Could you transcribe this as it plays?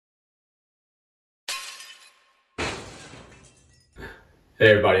Hey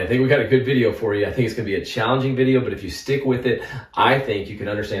everybody, I think we got a good video for you. I think it's going to be a challenging video, but if you stick with it, I think you can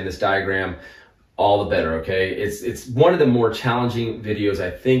understand this diagram all the better, okay? It's one of the more challenging videos I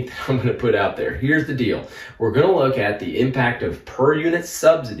think that I'm going to put out there. Here's the deal. We're going to look at the impact of per unit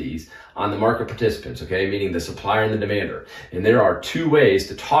subsidies on the market participants, okay? Meaning the supplier and the demander. And there are two ways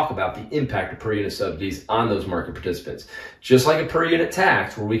to talk about the impact of per unit subsidies on those market participants. Just like a per unit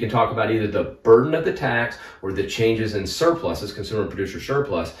tax, where we can talk about either the burden of the tax or the changes in surpluses, consumer and producer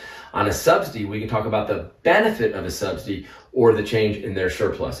surplus. On a subsidy, we can talk about the benefit of a subsidy or the change in their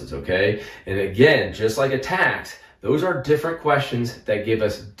surpluses, okay? And again, just like a tax, those are different questions that give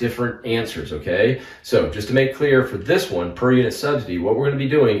us different answers, okay? So just to make clear for this one, per unit subsidy, what we're going to be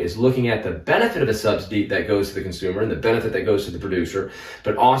doing is looking at the benefit of a subsidy that goes to the consumer and the benefit that goes to the producer,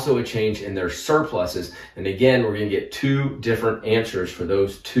 but also a change in their surpluses. And again, we're going to get two different answers for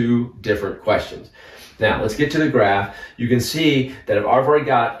those two different questions. Now, let's get to the graph. You can see that I've already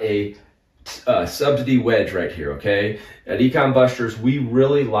got a subsidy wedge right here, okay? At Econ Busters, we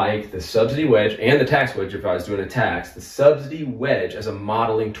really like the subsidy wedge and the tax wedge if I was doing a tax, the subsidy wedge as a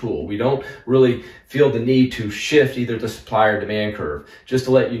modeling tool. We don't really feel the need to shift either the supply or demand curve. Just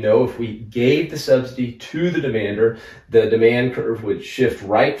to let you know, if we gave the subsidy to the demander, the demand curve would shift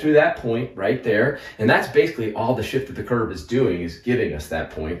right through that point right there. And that's basically all the shift that the curve is doing, is giving us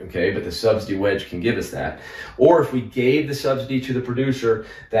that point, okay? But the subsidy wedge can give us that. Or if we gave the subsidy to the producer,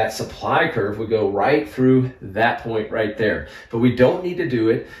 that supply curve would go right through that point right there. But we don't need to do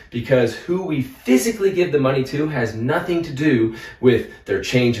it because who we physically give the money to has nothing to do with their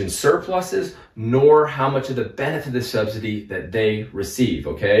change in surpluses nor how much of the benefit of the subsidy that they receive,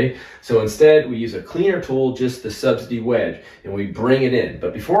 okay? So instead, we use a cleaner tool, just the subsidy wedge, and we bring it in.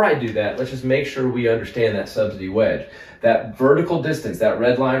 But before I do that, let's just make sure we understand that subsidy wedge. That vertical distance, that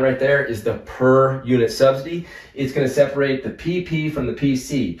red line right there, is the per unit subsidy. It's going to separate the PP from the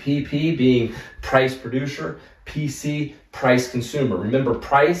PC. PP being price producer, PC, price consumer. Remember,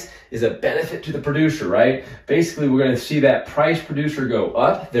 price is a benefit to the producer, right? Basically, we're going to see that price producer go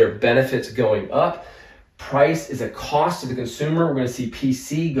up, their benefits going up. Price is a cost to the consumer. We're going to see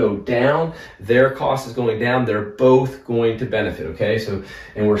PC go down, their cost is going down. They're both going to benefit, okay? So,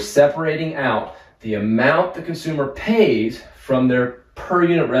 and we're separating out the amount the consumer pays from their per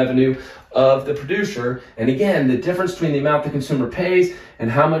unit revenue of the producer. And again, the difference between the amount the consumer pays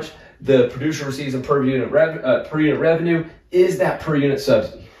and how much the producer receives in per unit revenue is that per unit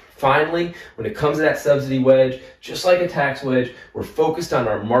subsidy. Finally, when it comes to that subsidy wedge, just like a tax wedge, we're focused on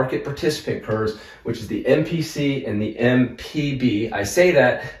our market participant curves, which is the MPC and the MPB. I say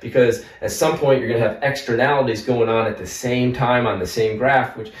that because at some point you're going to have externalities going on at the same time on the same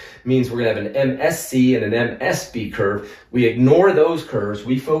graph, which means we're going to have an MSC and an MSB curve. We ignore those curves.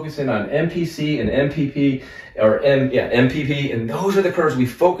 We focus in on MPC and MPP, MPP, and those are the curves we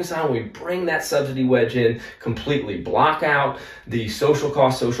focus on. We bring that subsidy wedge in completely, block out the social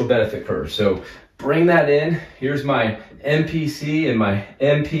cost, social benefit curve. So bring that in. Here's my MPC and my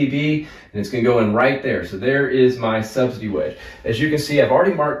MPB, and it's going to go in right there. So there is my subsidy wedge. As you can see, I've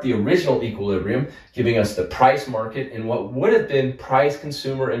already marked the original equilibrium, giving us the price market and what would have been price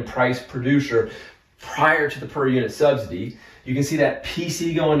consumer and price producer prior to the per unit subsidy. You can see that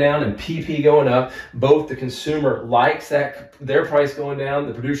PC going down and PP going up. Both the consumer likes that their price going down,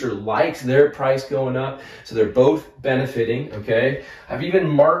 the producer likes their price going up, so they're both benefiting, okay? I've even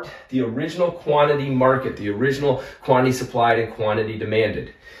marked the original quantity market, the original quantity supplied and quantity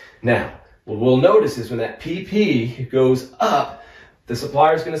demanded. Now, what we'll notice is when that PP goes up, the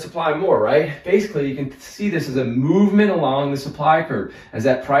supplier is going to supply more, right? Basically, you can see this as a movement along the supply curve. As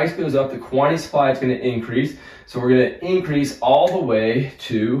that price goes up, the quantity supply is going to increase. So we're going to increase all the way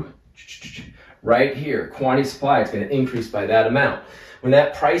to right here. Quantity supply is going to increase by that amount. When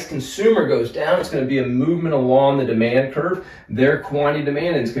that price consumer goes down, it's going to be a movement along the demand curve. Their quantity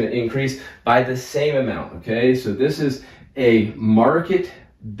demand is going to increase by the same amount, okay? So this is a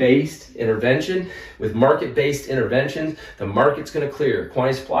market-based intervention. With market-based interventions, the market's going to clear.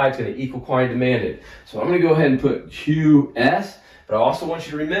 Quantity supply is going to equal quantity demanded. So I'm going to go ahead and put QS, but I also want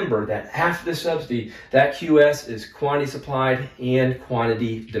you to remember that after the subsidy, that QS is quantity supplied and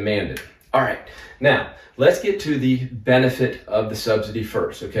quantity demanded. All right, now let's get to the benefit of the subsidy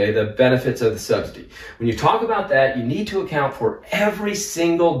first, okay? The benefits of the subsidy. When you talk about that, you need to account for every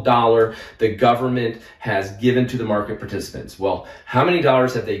single dollar the government has given to the market participants. Well, how many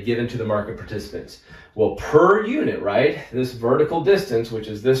dollars have they given to the market participants? Well, per unit, right? This vertical distance, which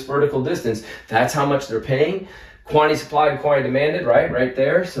is this vertical distance, that's how much they're paying. Quantity supplied and quantity demanded, right? Right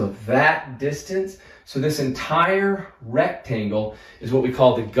there. So that distance So this entire rectangle is what we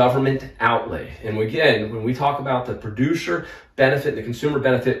call the government outlay. And again, when we talk about the producer benefit, the consumer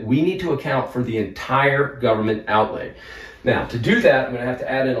benefit, we need to account for the entire government outlay. Now, to do that, I'm going to have to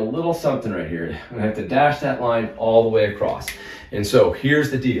add in a little something right here. I'm going to have to dash that line all the way across. And so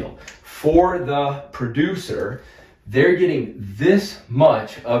here's the deal. For the producer, they're getting this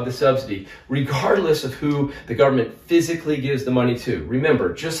much of the subsidy, regardless of who the government physically gives the money to.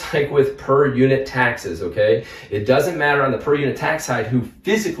 Remember, just like with per unit taxes, okay? It doesn't matter on the per unit tax side who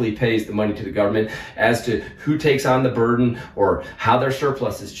physically pays the money to the government as to who takes on the burden or how their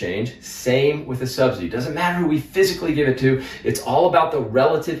surpluses change. Same with the subsidy. It doesn't matter who we physically give it to. It's all about the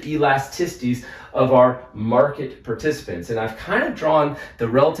relative elasticities of our market participants. And I've kind of drawn the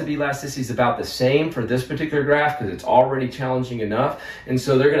relative elasticities about the same for this particular graph because it's already challenging enough. And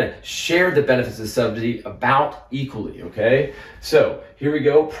so they're going to share the benefits of the subsidy about equally, okay? So here we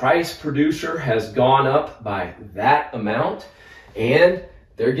go. Price producer has gone up by that amount, and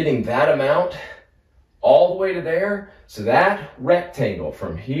they're getting that amount all the way to there. So that rectangle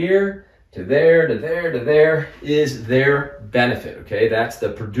from here to there, to there, to there is their benefit, okay? That's the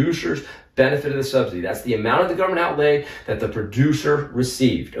producer's benefit of the subsidy. That's the amount of the government outlay that the producer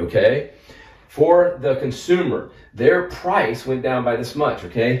received, okay? For the consumer, their price went down by this much,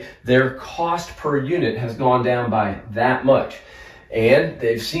 okay? Their cost per unit has gone down by that much. And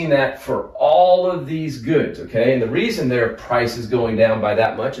they've seen that for all of these goods, okay? And the reason their price is going down by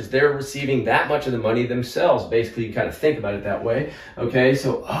that much is they're receiving that much of the money themselves. Basically, you kind of think about it that way, okay?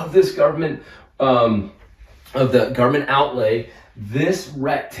 So of this government, of the government outlay, this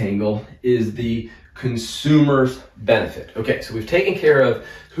rectangle is the consumer's benefit. Okay, so we've taken care of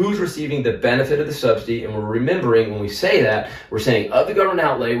who's receiving the benefit of the subsidy, and we're remembering when we say that, we're saying of the government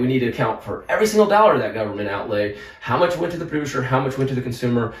outlay, we need to account for every single dollar of that government outlay, how much went to the producer, how much went to the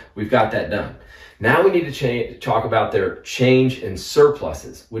consumer. We've got that done. Now we need to talk about their change in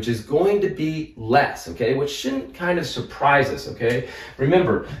surpluses, which is going to be less, okay? Which shouldn't kind of surprise us, okay?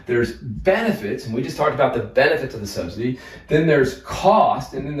 Remember, there's benefits, and we just talked about the benefits of the subsidy. Then there's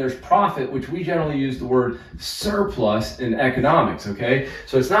cost, and then there's profit, which we generally use the word surplus in economics, okay?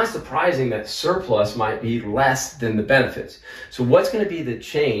 So it's not surprising that surplus might be less than the benefits. So what's going to be the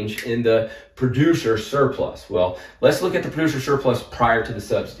change in the producer surplus? Well, let's look at the producer surplus prior to the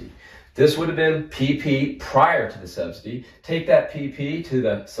subsidy. This would have been PP prior to the subsidy. Take that PP to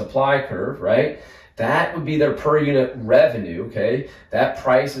the supply curve, right? That would be their per unit revenue, okay? That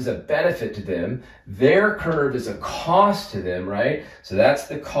price is a benefit to them. Their curve is a cost to them, right? So that's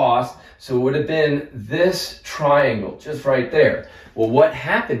the cost. So it would have been this triangle just right there. Well, what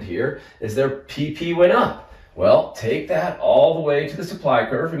happened here is their PP went up. Well, take that all the way to the supply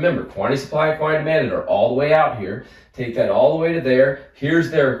curve. Remember, quantity supply and quantity demanded are all the way out here. Take that all the way to there. Here's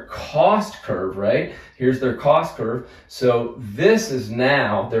their cost curve, right? Here's their cost curve. So this is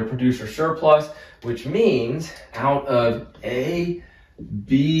now their producer surplus, which means out of A,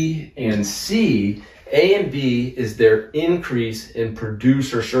 B, and C, A and B is their increase in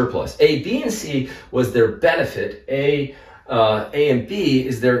producer surplus. A, B, and C was their benefit. A and B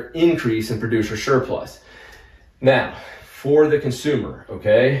is their increase in producer surplus. Now, for the consumer,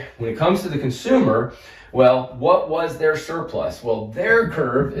 okay? When it comes to the consumer, well, what was their surplus? Well, their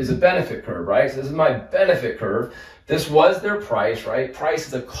curve is a benefit curve, right? So this is my benefit curve. This was their price, right? Price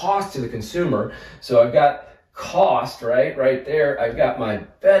is a cost to the consumer. So I've got cost, right? Right there, I've got my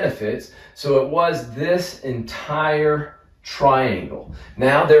benefits. So it was this entire triangle.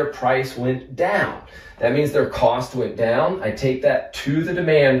 Now their price went down. That means their cost went down. I take that to the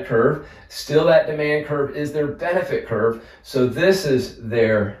demand curve. Still, that demand curve is their benefit curve. So this is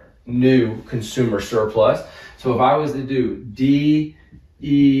their new consumer surplus. So if I was to do D,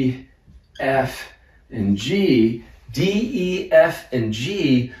 E, F, and G, D, E, F, and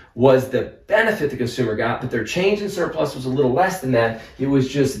G was the benefit the consumer got, but their change in surplus was a little less than that. It was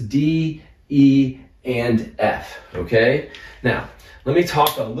just D, E, and F, okay? Now, let me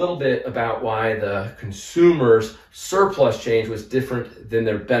talk a little bit about why the consumer's surplus change was different than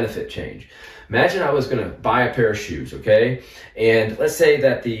their benefit change. Imagine I was going to buy a pair of shoes, okay? And let's say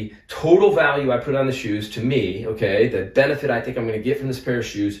that the total value I put on the shoes to me, okay, the benefit I think I'm going to get from this pair of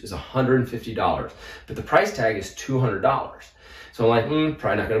shoes is $150, but the price tag is $200. So I'm like,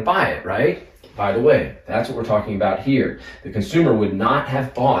 probably not going to buy it, right? By the way, that's what we're talking about here. The consumer would not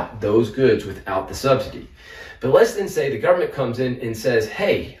have bought those goods without the subsidy. But let's then say the government comes in and says,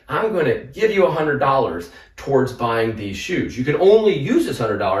 hey, I'm going to give you $100 towards buying these shoes. You can only use this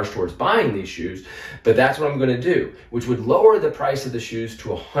 $100 towards buying these shoes, but that's what I'm going to do, which would lower the price of the shoes to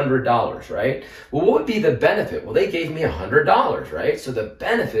 $100, right? Well, what would be the benefit? Well, they gave me $100, right? So the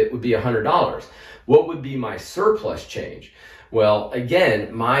benefit would be $100. What would be my surplus change? Well,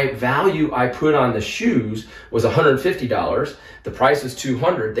 again, my value I put on the shoes was $150. The price was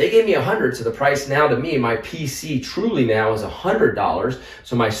 $200. They gave me $100, so the price now to me, my PC truly now is $100.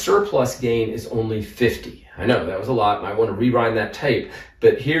 So my surplus gain is only $50. I know that was a lot. I want to rewind that tape,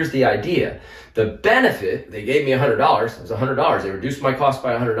 but here's the idea. The benefit, they gave me $100. It was $100. They reduced my cost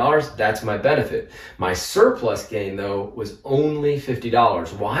by $100. That's my benefit. My surplus gain, though, was only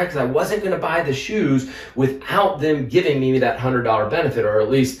 $50. Why? Because I wasn't going to buy the shoes without them giving me that $100 benefit, or at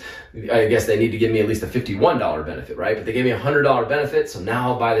least, I guess they need to give me at least a $51 benefit, right? But they gave me a $100 benefit, so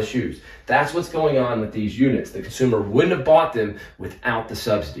now I'll buy the shoes. That's what's going on with these units. The consumer wouldn't have bought them without the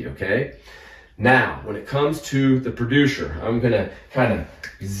subsidy, okay? Now, when it comes to the producer, I'm going to kind of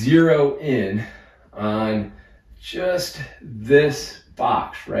zero in on just this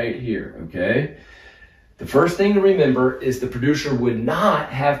box right here, okay? The first thing to remember is the producer would not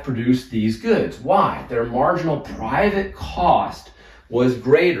have produced these goods. Why? Their marginal private cost was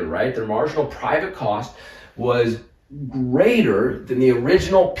greater, right? Their marginal private cost was greater than the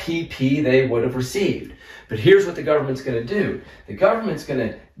original PP they would have received. But here's what the government's going to do. The government's going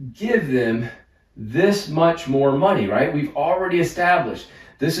to give them this much more money, right? We've already established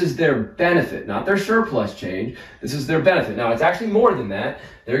this is their benefit, not their surplus change. This is their benefit. Now, it's actually more than that.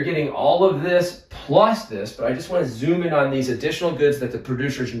 They're getting all of this plus this, but I just want to zoom in on these additional goods that the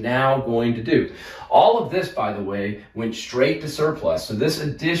producer's now going to do. All of this, by the way, went straight to surplus. So this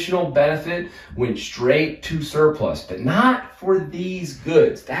additional benefit went straight to surplus, but not for these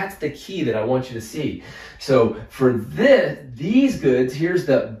goods. That's the key that I want you to see. So for these goods, here's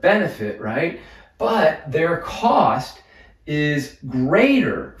the benefit, right? But their cost is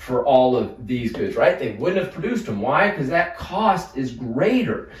greater for all of these goods, right? They wouldn't have produced them. Why? Because that cost is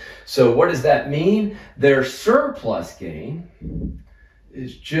greater. So what does that mean? Their surplus gain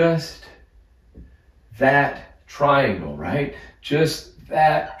is just that triangle, right? Just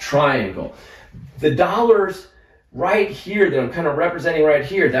that triangle. The dollars right here that I'm kind of representing right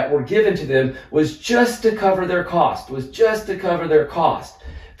here that were given to them was just to cover their cost,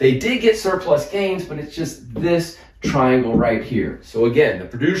 They did get surplus gains, but it's just this triangle right here. So again, the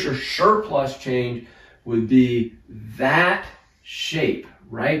producer's surplus change would be that shape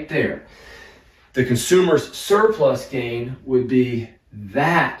right there. The consumer's surplus gain would be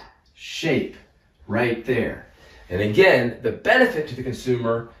that shape right there. And again, the benefit to the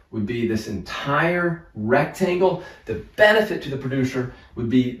consumer would be this entire rectangle. The benefit to the producer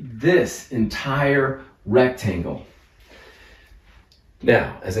would be this entire rectangle.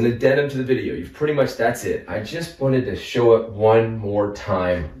 Now, as an addendum to the video, you've pretty much, that's it. I just wanted to show it one more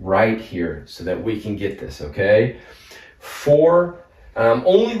time right here so that we can get this, okay? I'm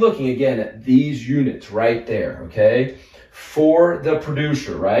only looking again at these units right there, okay? For the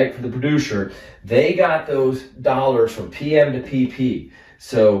producer, right? For the producer, they got those dollars from PM to PP.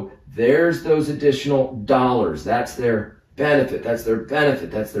 So there's those additional dollars. That's their benefit. That's their benefit.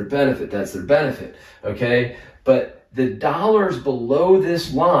 That's their benefit. That's their benefit, okay? But the dollars below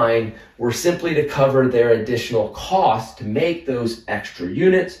this line were simply to cover their additional costs to make those extra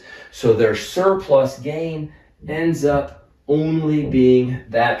units. So their surplus gain ends up only being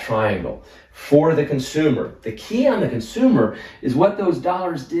that triangle. For the consumer, the key on the consumer is what those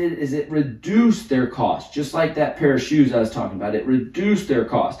dollars did is it reduced their cost. Just like that pair of shoes I was talking about, it reduced their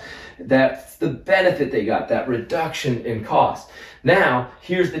cost. That's the benefit they got, that reduction in cost. Now,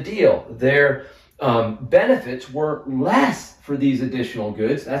 here's the deal. Their benefits were less for these additional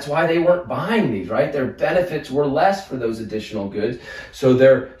goods. That's why they weren't buying these, right? Their benefits were less for those additional goods. So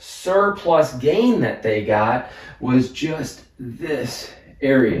their surplus gain that they got was just this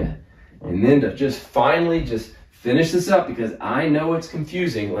area. And then to just finally just finish this up, because I know it's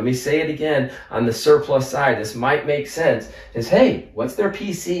confusing. Let me say it again on the surplus side. This might make sense. Is, hey, what's their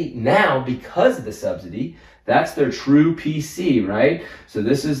PC now because of the subsidy? That's their true PC, right? So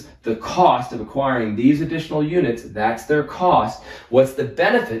this is the cost of acquiring these additional units. That's their cost. What's the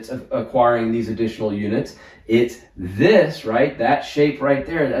benefits of acquiring these additional units? It's this, right? That shape right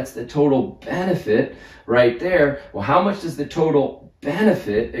there. That's the total benefit right there. Well, how much does the total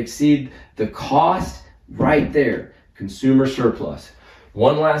benefit exceed the cost right there? Consumer surplus.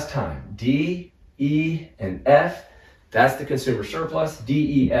 One last time. D, E, and F. That's the consumer surplus.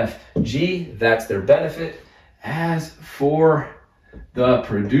 D, E, F, G. That's their benefit. As for the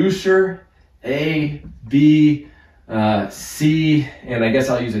producer, A, B, C, and I guess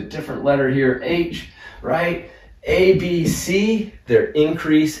I'll use a different letter here, H, right? A, B, C, their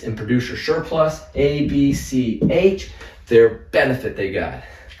increase in producer surplus. A, B, C, H, their benefit they got.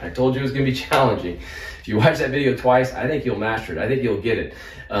 I told you it was going to be challenging. If you watch that video twice, I think you'll master it. I think you'll get it.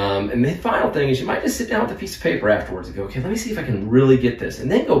 And the final thing is you might just sit down with a piece of paper afterwards and go, okay, let me see if I can really get this.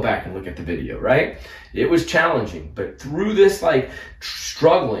 And then go back and look at the video, right? It was challenging, but through this like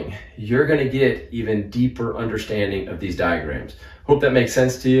struggling, you're going to get even deeper understanding of these diagrams. Hope that makes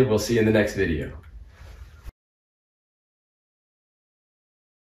sense to you. We'll see you in the next video.